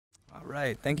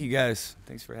right. Thank you guys.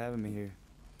 Thanks for having me here.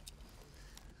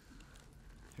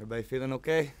 Everybody feeling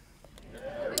okay?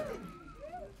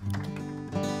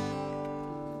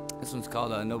 This one's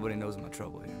called Nobody Knows My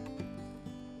Trouble here.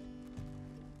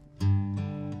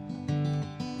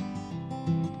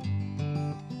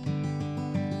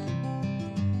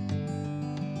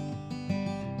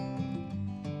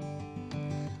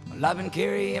 Well, I've been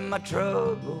carrying my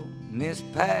trouble in this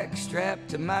pack strapped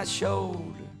to my shoulder.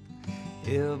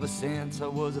 Ever since I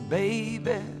was a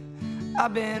baby,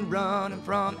 I've been running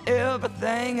from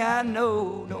everything I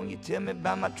know. Don't you tell me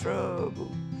about my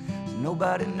trouble, 'cause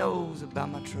nobody knows about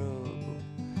my trouble.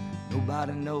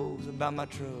 Nobody knows about my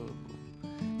trouble,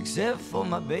 except for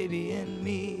my baby and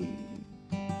me.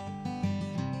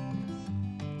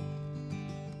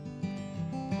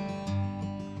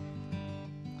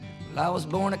 Well, I was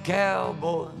born a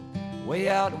cowboy way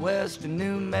out west in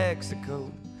New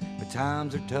Mexico. But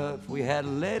times are tough, we had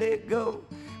to let it go.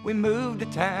 We moved to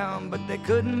town, but they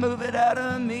couldn't move it out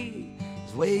of me.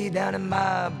 It's way down in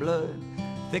my blood,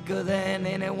 thicker than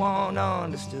anyone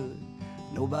understood.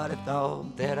 Nobody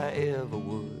thought that I ever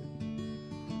would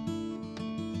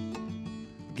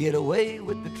get away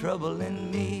with the trouble in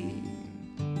me.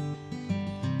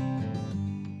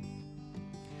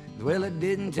 Well, it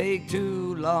didn't take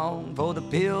too long for the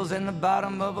pills in the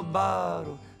bottom of a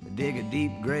bottle to dig a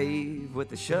deep grave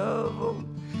with a shovel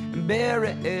and bury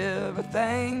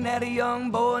everything that a young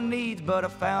boy needs. But I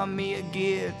found me a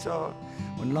guitar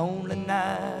one lonely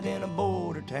night in a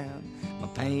border town. My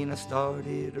pain, I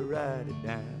started to write it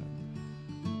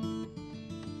down,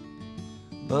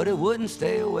 but it wouldn't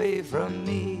stay away from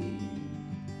me.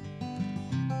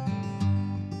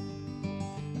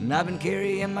 And I've been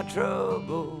carrying my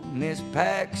trouble in this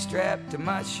pack strapped to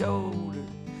my shoulder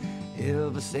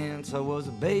ever since I was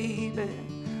a baby.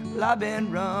 Well, I've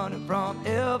been running from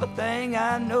everything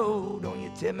I know. Don't you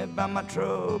tell me about my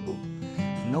trouble,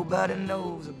 nobody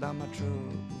knows about my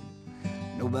trouble.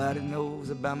 Nobody knows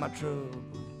about my trouble,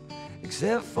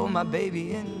 except for my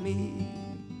baby and me.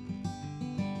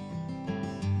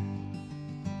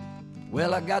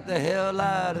 Well, I got the hell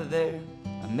out of there.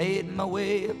 I made my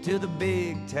way up to the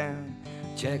big town,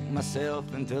 checked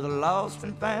myself into the lost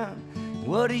and found.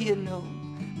 What do you know?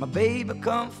 My baby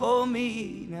come for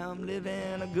me. Now I'm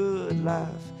living a good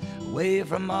life, away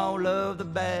from all of the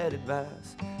bad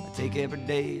advice. I take every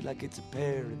day like it's a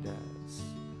paradise,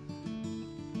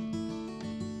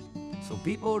 so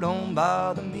people don't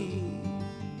bother me.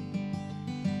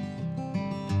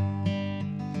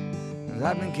 'Cause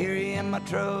I've been carrying my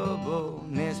trouble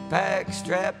in this pack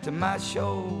strapped to my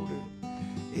shoulder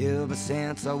ever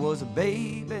since I was a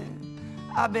baby.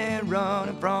 I've been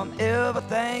running from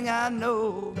everything I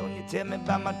know. Don't you tell me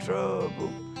about my trouble,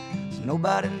 'cause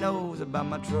nobody knows about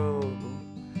my trouble.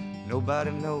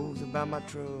 Nobody knows about my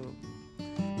trouble,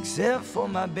 except for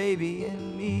my baby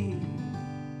and me.